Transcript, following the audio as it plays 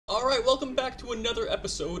Alright, welcome back to another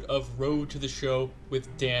episode of Road to the Show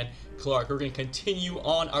with Dan Clark. We're going to continue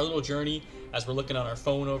on our little journey as we're looking on our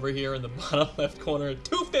phone over here in the bottom left corner.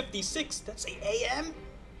 2:56, that's 8 a.m.?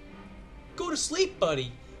 Go to sleep,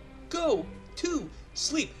 buddy. Go to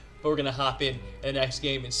sleep. But we're going to hop in the next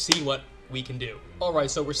game and see what we can do.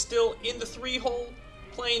 Alright, so we're still in the 3-hole,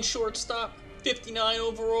 playing shortstop, 59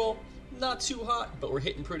 overall. Not too hot, but we're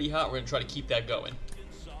hitting pretty hot. We're going to try to keep that going.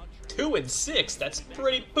 2-6, that's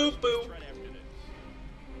pretty poo-poo.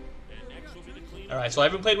 Alright, so I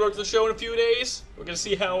haven't played Road to the Show in a few days. We're going to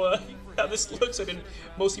see how this looks. I've been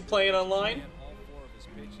mostly playing online.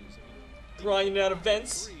 Grinding out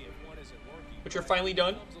events, which are finally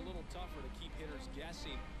done.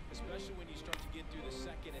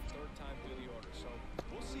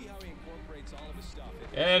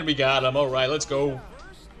 And we got him. Alright, let's go.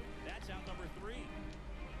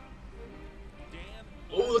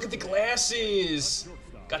 Oh, look at the glasses!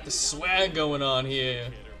 Got the swag going on here.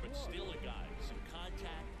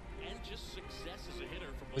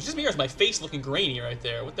 It's just me, or is my face looking grainy right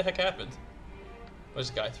there? What the heck happened? What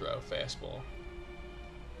does this guy throw? Fastball.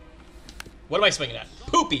 What am I swinging at?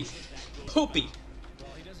 Poopy! Poopy!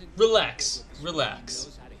 Relax.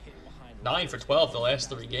 Relax. 9 for 12 the last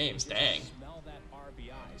 3 games. Dang.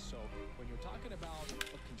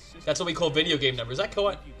 That's what we call video game numbers. Is that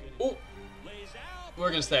co-op? Oh! We're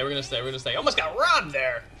gonna stay, we're gonna stay, we're gonna stay. Almost got robbed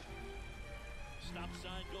there! Stop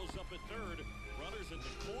sign goes up at third. Runners in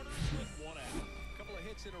the corner, split one out. Couple of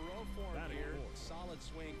hits in a row for him here. Solid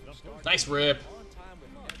swing from start. Nice rip. On time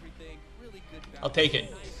with everything. Really good I'll take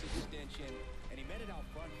it. And he met it out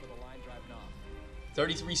front for the line drive knock.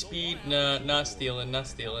 33 speed? Nah, not stealing, not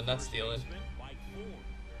stealing, not stealing.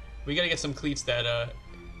 We gotta get some cleats that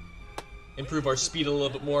improve our speed a little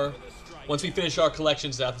bit more. Once we finish our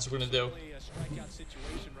collections out, that's what we're gonna do.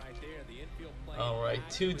 Alright,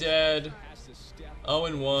 2 dead.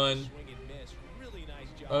 0-1.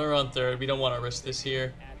 Runner on third. We don't want to risk this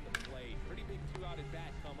here.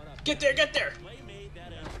 Get there, get there!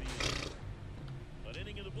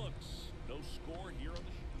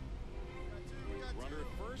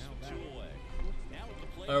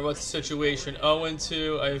 Alright, what's the situation?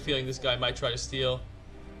 0-2. I have a feeling this guy might try to steal.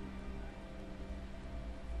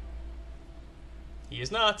 He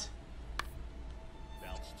is not.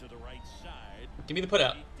 Give me the put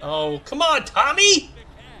out. Oh, come on, Tommy!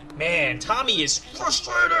 Man, Tommy is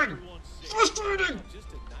frustrating! Frustrating!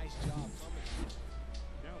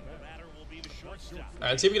 Alright,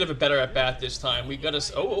 let's see if we can have a better at bat this time. We got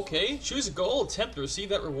us. Oh, okay. Choose a goal. Attempt to receive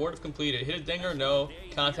that reward if completed. Hit a dinger? No.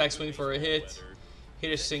 Contact swing for a hit.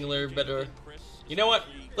 Hit a singler. Better. You know what?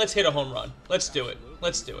 Let's hit a home run. Let's do it.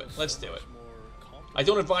 Let's do it. Let's do it. I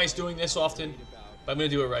don't advise doing this often, but I'm going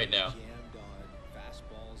to do it right now.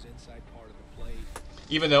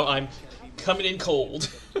 Even though I'm coming in cold.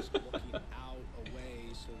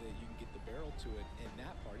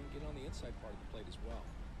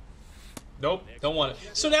 Nope, don't want it.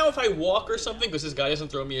 So now if I walk or something, because this guy doesn't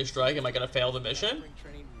throw me a strike, am I going to fail the mission?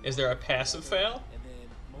 Is there a passive fail?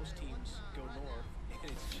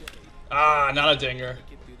 Ah, not a dinger.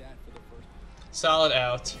 Solid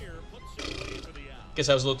out. Guess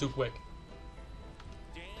I was a little too quick.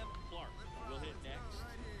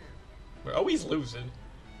 We're always losing.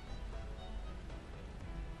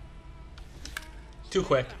 Too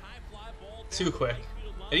quick. Too quick.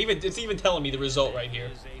 And it's even telling me the result right here.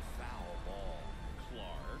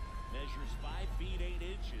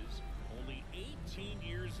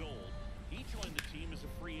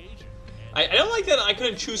 I don't like that I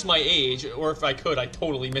couldn't choose my age, or if I could, I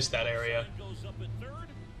totally missed that area.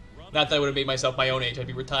 Not that I would have made myself my own age. I'd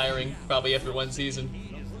be retiring probably after 1 season.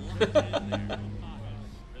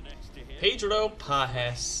 Pedro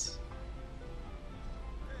Pajes.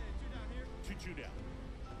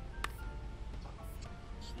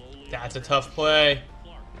 That's a tough play.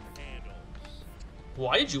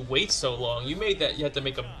 Why did you wait so long? You made that. You had to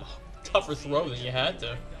make a tougher throw than you had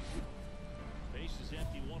to.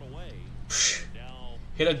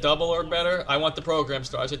 Hit a double or better. I want the program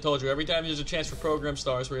stars. I told you, every time there's a chance for program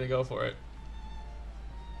stars, we're gonna go for it.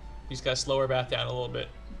 He's got to slow her bat down a little bit.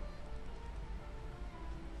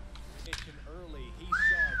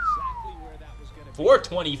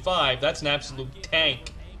 425. That's an absolute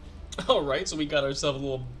tank. Alright, so we got ourselves a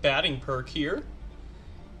little batting perk here.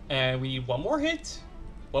 And we need one more hit.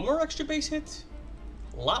 One more extra base hit.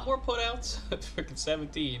 A lot more putouts. Freaking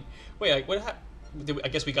 17. Wait, what happened? I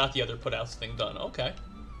guess we got the other putouts thing done. Okay.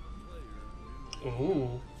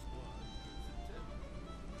 Ooh.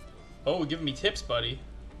 Oh, giving me tips, buddy.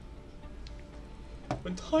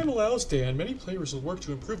 When time allows, Dan, many players will work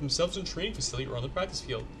to improve themselves in training facility or on the practice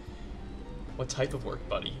field. What type of work,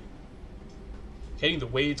 buddy? Hitting the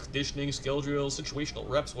weights, conditioning, skill drills, situational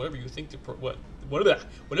reps, whatever you think to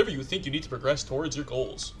whatever you think you need to progress towards your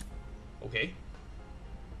goals. Okay.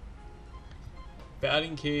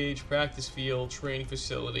 Batting cage, practice field, training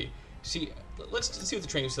facility. See, let's see what the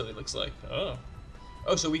training facility looks like. Oh.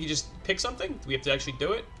 Oh, so we can just pick something? Do we have to actually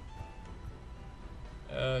do it?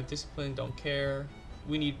 Discipline, don't care.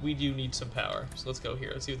 We do need some power. So let's go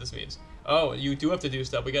here. Let's see what this means. Oh, you do have to do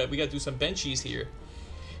stuff. We got to do some benchies here.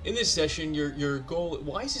 In this session, your goal.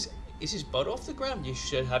 Why is his butt off the ground? You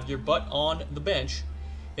should have your butt on the bench.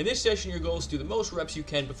 In this session, your goal is to do the most reps you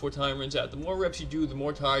can before time runs out. The more reps you do, the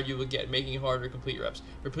more tired you will get, making it harder to complete reps.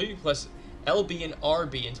 Repeat plus LB and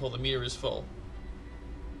RB until the meter is full.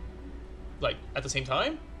 Like, at the same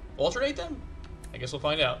time? Alternate them? I guess we'll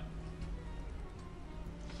find out.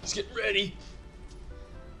 Let's get ready.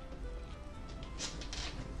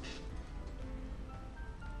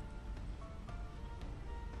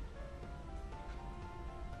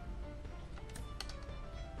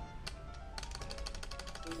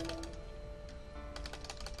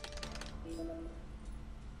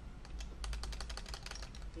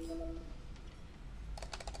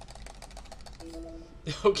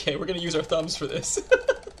 Okay, we're gonna use our thumbs for this.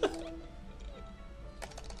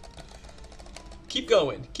 Keep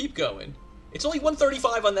going, keep going. It's only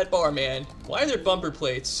 135 on that bar, man. Why are there bumper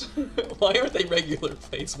plates? Why aren't they regular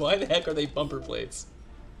plates? Why the heck are they bumper plates?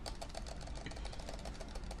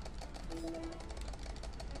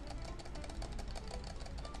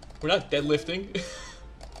 We're not deadlifting.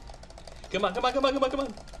 Come on, come on, come on, come on, come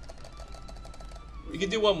on. We can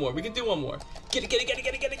do one more. We can do one more. Get it, get it, get it,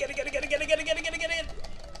 get it, get it, get it, get it, get it, get it, get it, get it, get it, get it.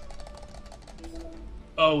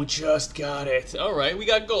 Oh, just got it. All right, we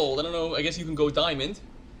got gold. I don't know. I guess you can go diamond.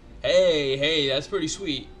 Hey, hey, that's pretty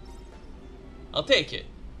sweet. I'll take it.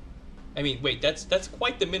 I mean, wait, that's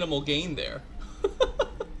quite the minimal gain there.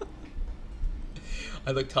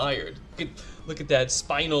 I look tired. Look at that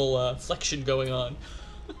spinal flexion going on.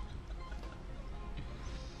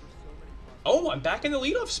 Oh, I'm back in the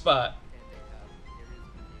leadoff spot.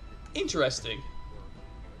 Interesting.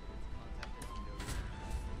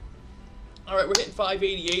 Alright, we're hitting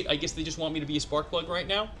 588. I guess they just want me to be a spark plug right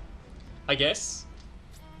now. I guess.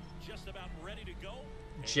 Just about ready to go.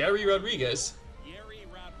 Jerry Rodriguez.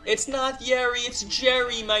 It's not Jerry, it's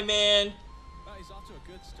Jerry, my man. Well, he's off to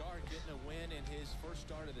a good start, getting a win in his first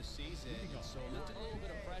start of the season. So lifting a little bit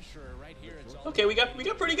of pressure right here. Okay, we got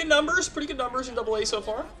pretty good numbers in AA so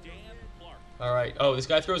far. All right. Oh, this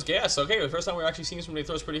guy throws gas. Okay, the first time we're actually seeing somebody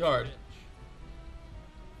throws pretty hard.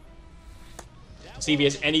 Let's see if he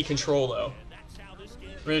has any control though.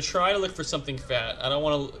 We're gonna try to look for something fat. I don't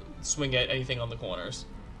want to swing at anything on the corners.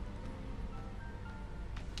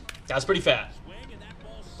 That's pretty fat.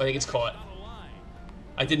 I think it's caught.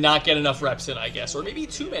 I did not get enough reps in, I guess, or maybe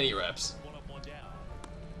too many reps.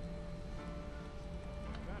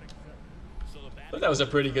 But that was a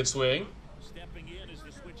pretty good swing. Stepping in is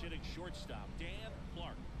the switch hitting shortstop, Dan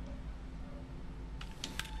Clark.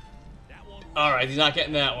 All right, he's not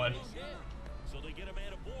getting that one. So they get a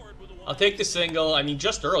man aboard with a I'll take the single. I mean,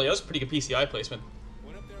 just early. That was a pretty good PCI placement.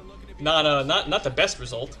 Not the best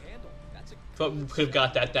result. But we could have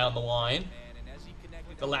got that down the line.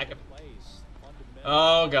 The lack of...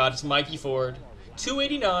 Oh, God, it's Mikey Ford.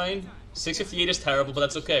 289. 658 is terrible, but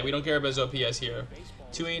that's okay. We don't care about his OPS here.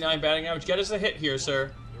 289 batting average. Get us a hit here,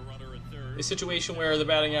 sir. A situation where the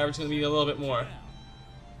batting average is going to be a little bit more.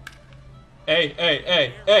 Hey, hey,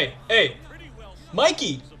 hey, hey, hey.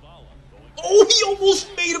 Mikey! Oh, he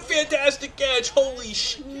almost made a fantastic catch. Holy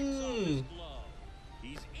sh...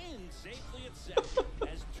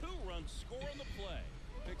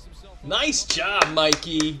 Nice job,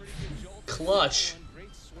 Mikey. Clutch.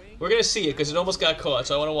 We're going to see it because it almost got caught,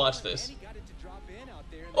 so I want to watch this.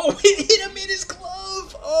 Oh, it hit him in his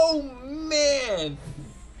glove. Oh, man.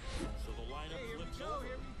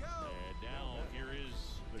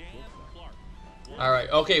 All right.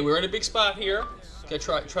 Okay, we're in a big spot here. Gonna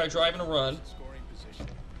try driving a run.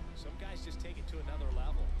 Some guys just take it to another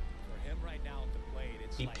level. For him right now at the plate,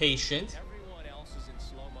 it's Be like patient. everyone else is in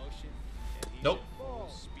slow motion. And he's Nope. at full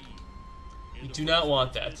speed. You do not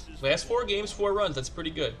want that. Last 4 games, 4 runs. That's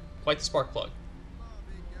pretty good. Quite the spark plug.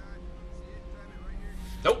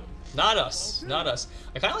 Nope. Not us. Not us.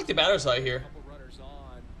 I kind of like the batter's eye here. Couple runners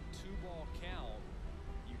on, 2-ball count.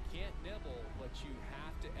 You can't nibble, but you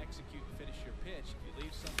have to execute and finish your pitch. If you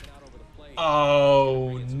leave something out over the plate.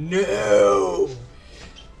 Oh, no.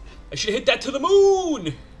 I should have hit that to the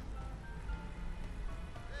moon.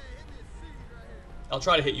 I'll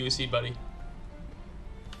try to hit you a seed, buddy.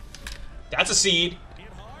 That's a seed.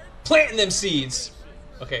 Planting them seeds.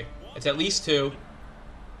 Okay, it's at least 2.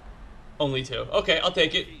 Only 2. Okay, I'll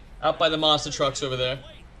take it. Out by the monster trucks over there.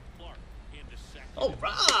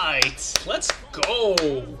 Alright, let's go.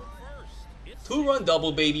 2-run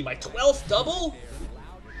double, baby. My 12th double?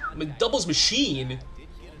 I'm a doubles machine.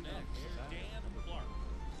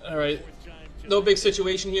 Alright, no big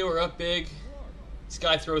situation here. We're up big. This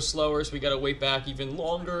guy throws slower, so we gotta wait back even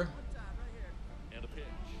longer.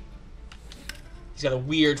 He's got a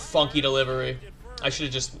weird, funky delivery. I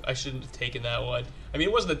shouldn't have taken that one. I mean,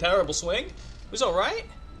 it wasn't a terrible swing. It was alright.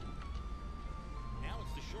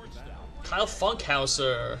 Kyle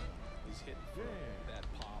Funkhauser.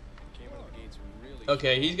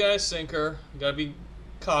 Okay, he's got a sinker. Gotta be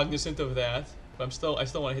cognizant of that. But I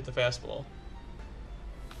still want to hit the fastball.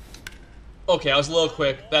 Okay, I was a little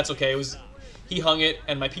quick. That's okay. He hung it,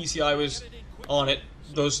 and my PCI was on it.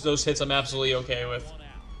 Those hits I'm absolutely okay with.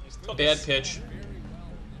 Bad pitch.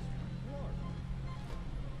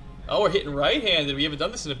 Oh, we're hitting right-handed. We haven't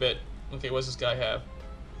done this in a bit. Okay, what does this guy have?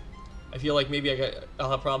 I feel like maybe I'll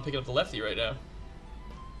have a problem picking up the lefty right now.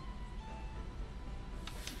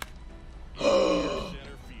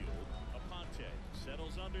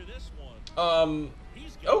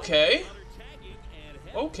 Okay.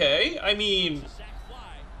 Okay, I mean...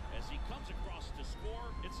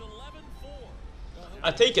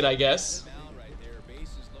 I take it, I guess.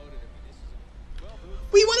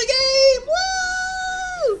 We won a game! Woo!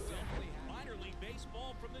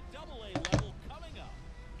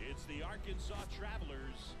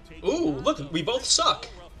 Ooh, look, we both suck.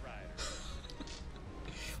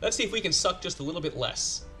 Let's see if we can suck just a little bit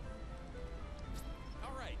less.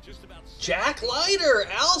 Jack Leiter,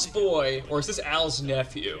 Al's boy, or is this Al's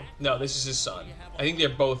nephew? No, this is his son. I think they're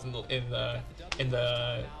both in the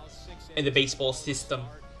baseball system.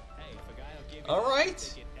 All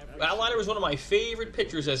right, Al Leiter was one of my favorite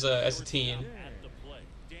pitchers as a teen.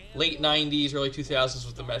 Late '90s, early 2000s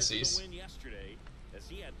with the Messies.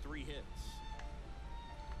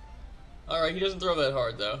 All right, he doesn't throw that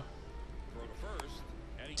hard though.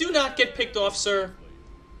 Do not get picked off, sir.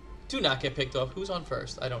 Do not get picked off. Who's on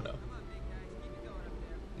first? I don't know.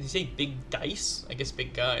 Did he say big dice? I guess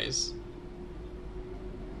big guys.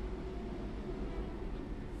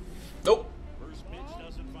 Nope.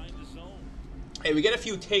 Hey, we get a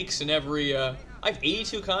few takes in every... I have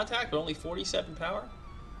 82 contact, but only 47 power.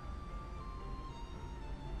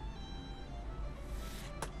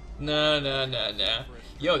 Nah.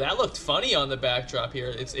 Yo, that looked funny on the backdrop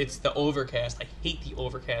here. It's the overcast. I hate the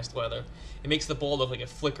overcast weather. It makes the ball look like it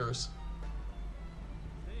flickers.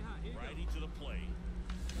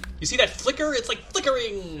 You see that flicker? It's like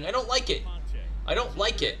flickering. I don't like it. I don't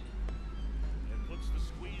like it.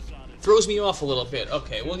 Throws me off a little bit.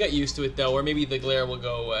 Okay, we'll get used to it though, or maybe the glare will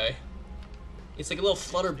go away. It's like a little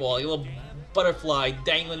flutter ball, like a little butterfly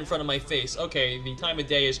dangling in front of my face. Okay, the time of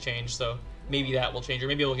day has changed, so maybe that will change, or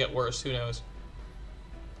maybe it will get worse. Who knows?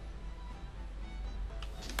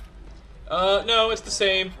 No, it's the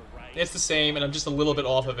same. It's the same, and I'm just a little bit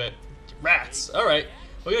off of it. Rats. All right,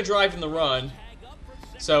 we're gonna drive in the run.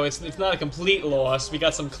 So it's not a complete loss. We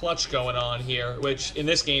got some clutch going on here, which in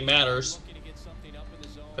this game matters.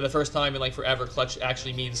 For the first time in like forever, clutch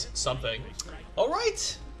actually means something. All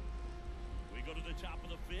right.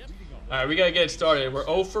 All right, we gotta get it started. We're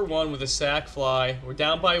 0 for 1 with a sac fly. We're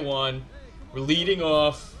down by 1. We're leading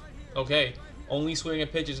off. Okay, only swinging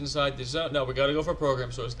at pitches inside the zone. No, we gotta go for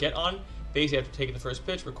program source. Get on base after taking the first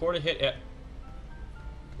pitch. Record a hit at.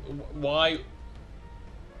 Why?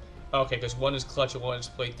 Okay, because 1 is clutch and 1 is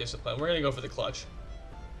plate discipline. We're gonna go for the clutch.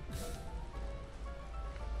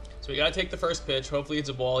 So we gotta take the first pitch. Hopefully it's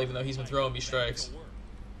a ball, even though he's been throwing me strikes.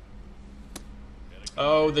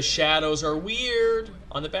 Oh, the shadows are weird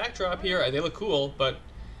on the backdrop here. They look cool, but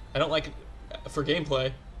I don't like it for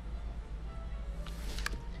gameplay.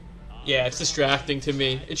 Yeah, it's distracting to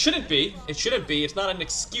me. It shouldn't be. It shouldn't be. It's not an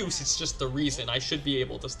excuse. It's just the reason. I should be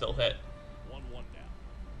able to still hit.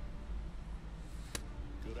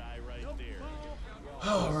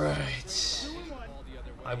 All right.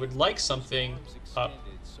 I would like something up.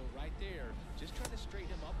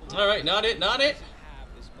 All right, not it, not it.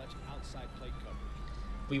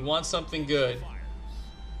 We want something good.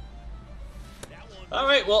 All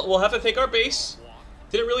right, well, we'll have to take our base.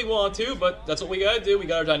 Didn't really want to, but that's what we gotta do. We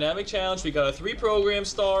got our dynamic challenge. We got our 3 program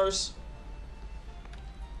stars.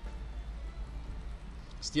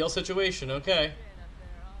 Steal situation, okay.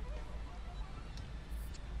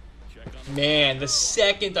 Man, the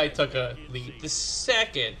second I took a lead, the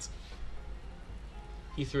second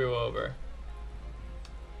he threw over.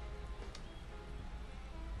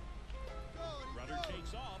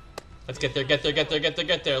 Let's get there, get there, get there, get there,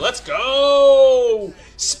 get there. Let's go!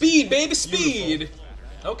 Speed, baby, speed!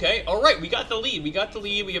 Okay, alright, we got the lead. We got the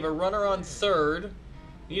lead. We have a runner on third.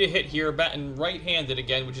 Need a hit here, batting right-handed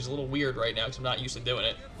again, which is a little weird right now because I'm not used to doing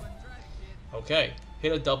it. Okay,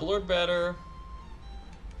 hit a double or better.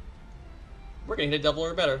 We're going to hit a double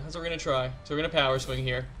or better. That's what we're going to try. So we're going to power swing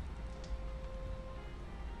here.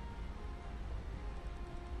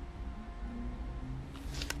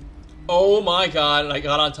 Oh my god, and I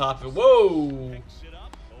got on top of it. Whoa!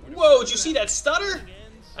 Whoa, did you see that stutter?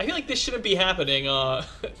 I feel like this shouldn't be happening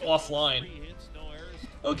offline.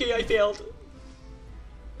 Okay, I failed.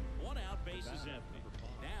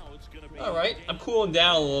 Alright, I'm cooling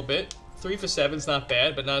down a little bit. 3 for 7's not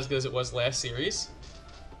bad, but not as good as it was last series.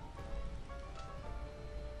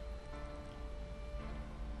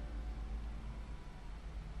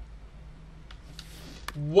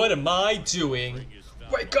 What am I doing?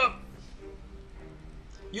 Wake up!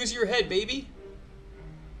 Use your head, baby.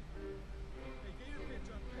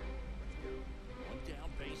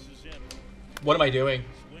 What am I doing?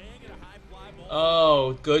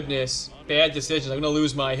 Oh, goodness. Bad decisions. I'm going to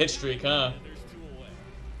lose my hit streak, huh?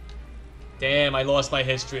 Damn, I lost my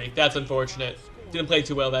hit streak. That's unfortunate. Didn't play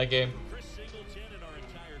too well that game.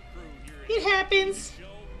 It happens.